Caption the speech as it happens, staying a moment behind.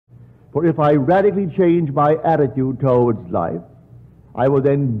For if I radically change my attitude towards life, I will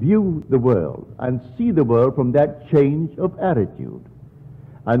then view the world and see the world from that change of attitude.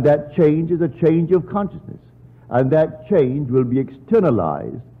 And that change is a change of consciousness. And that change will be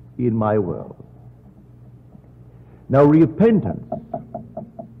externalized in my world. Now, repentance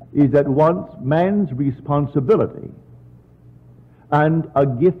is at once man's responsibility and a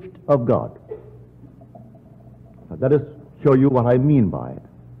gift of God. Now, let us show you what I mean by it.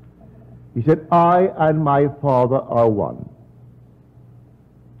 He said, I and my Father are one.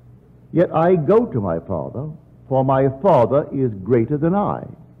 Yet I go to my Father, for my Father is greater than I.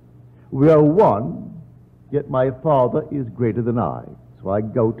 We are one, yet my Father is greater than I. So I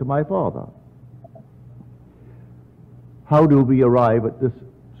go to my Father. How do we arrive at this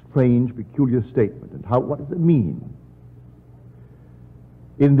strange, peculiar statement? And what does it mean?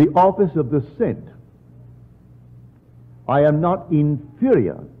 In the office of the sent, I am not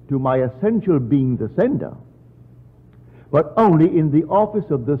inferior to my essential being the sender, but only in the office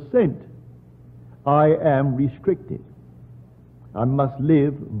of the sent I am restricted. I must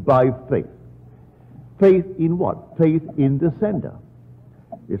live by faith. Faith in what? Faith in the sender.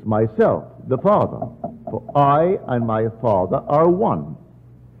 It's myself, the Father. For I and my Father are one.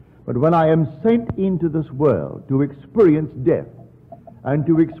 But when I am sent into this world to experience death and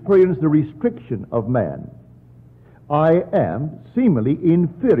to experience the restriction of man, I am seemingly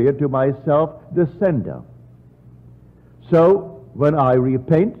inferior to myself, the sender. So when I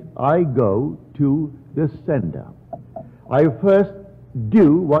repent, I go to the sender. I first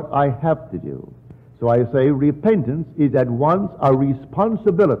do what I have to do. So I say repentance is at once a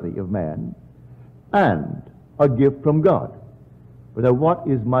responsibility of man and a gift from God. But now what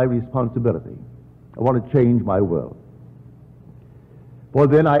is my responsibility? I want to change my world. Well,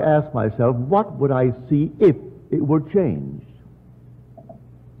 then I ask myself, what would I see if it were changed?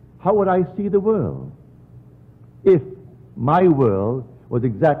 How would I see the world if my world was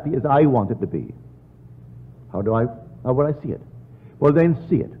exactly as I want it to be? How would I see it? Well, then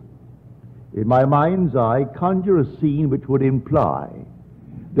see it. In my mind's eye, conjure a scene which would imply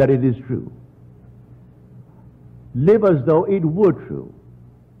that it is true. Live as though it were true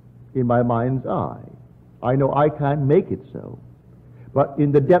in my mind's eye. I know I can't make it so, but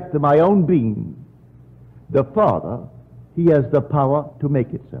in the depth of my own being, the Father, He has the power to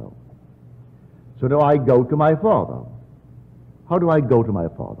make it so. So now I go to my Father. How do I go to my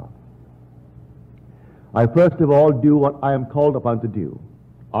Father? I first of all do what I am called upon to do.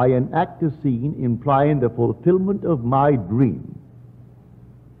 I enact a scene implying the fulfillment of my dream.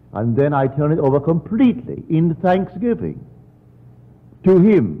 And then I turn it over completely in thanksgiving to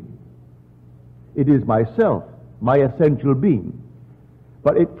Him. It is myself, my essential being.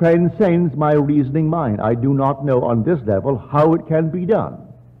 But it transcends my reasoning mind. I do not know on this level how it can be done.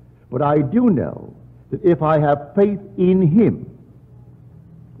 But I do know that if I have faith in Him,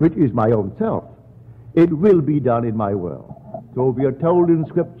 which is my own self, it will be done in my world. So we are told in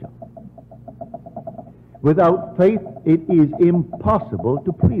Scripture, without faith it is impossible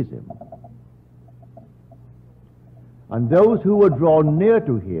to please Him. And those who are drawn near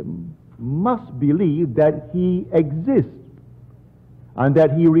to Him must believe that He exists and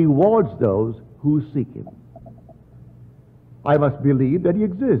that He rewards those who seek Him. I must believe that He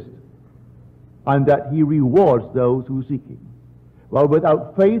exists and that He rewards those who seek Him. Well,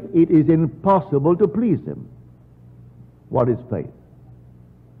 without faith it is impossible to please Him. What is faith?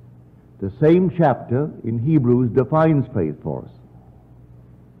 The same chapter in Hebrews defines faith for us.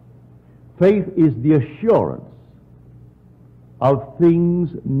 Faith is the assurance of things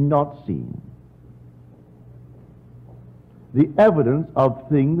not seen, the evidence of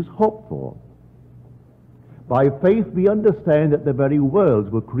things hoped for. By faith we understand that the very worlds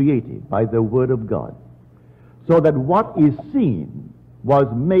were created by the Word of God, so that what is seen was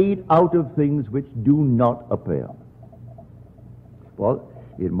made out of things which do not appear. Well,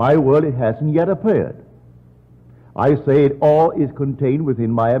 in my world it hasn't yet appeared. I say it all is contained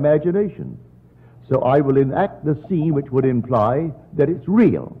within my imagination. So I will enact the scene which would imply that it's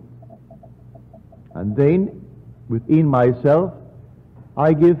real. And then, within myself,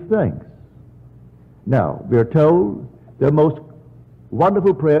 I give thanks. Now, we are told the most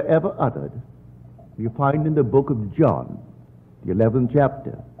wonderful prayer ever uttered you find in the book of John, the 11th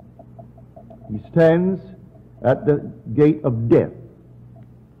chapter. He stands at the gate of death,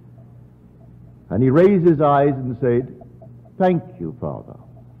 and he raised his eyes and said, "Thank you, Father,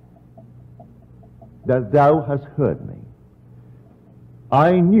 that thou hast heard me.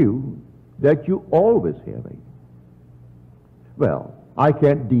 I knew that you always hear me." Well, I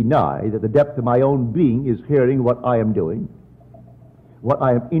can't deny that the depth of my own being is hearing what I am doing. what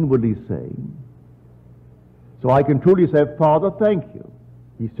I am inwardly saying. So I can truly say, Father, thank you.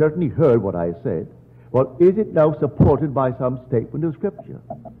 He certainly heard what I said. Well, is it now supported by some statement of Scripture?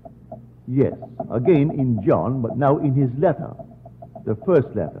 Yes, again in John, but now in his letter, the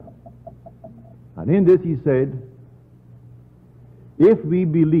first letter. And in this he said, if we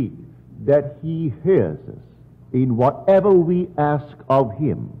believe that he hears us in whatever we ask of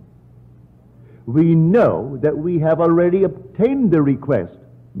him, we know that we have already obtained the request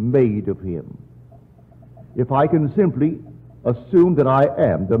made of him. If I can simply assume that I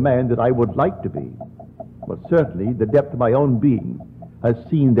am the man that I would like to be, but certainly the depth of my own being has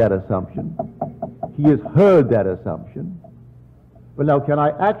seen that assumption. He has heard that assumption. Well, now, can I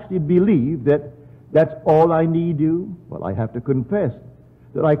actually believe that that's all I need do? Well, I have to confess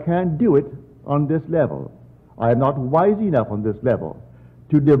that I can't do it on this level. I am not wise enough on this level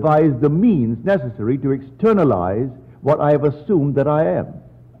to devise the means necessary to externalize what I have assumed that I am.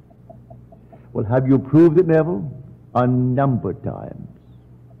 Well, have you proved it, Neville? Unnumbered times.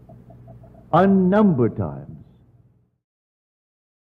 Unnumbered times.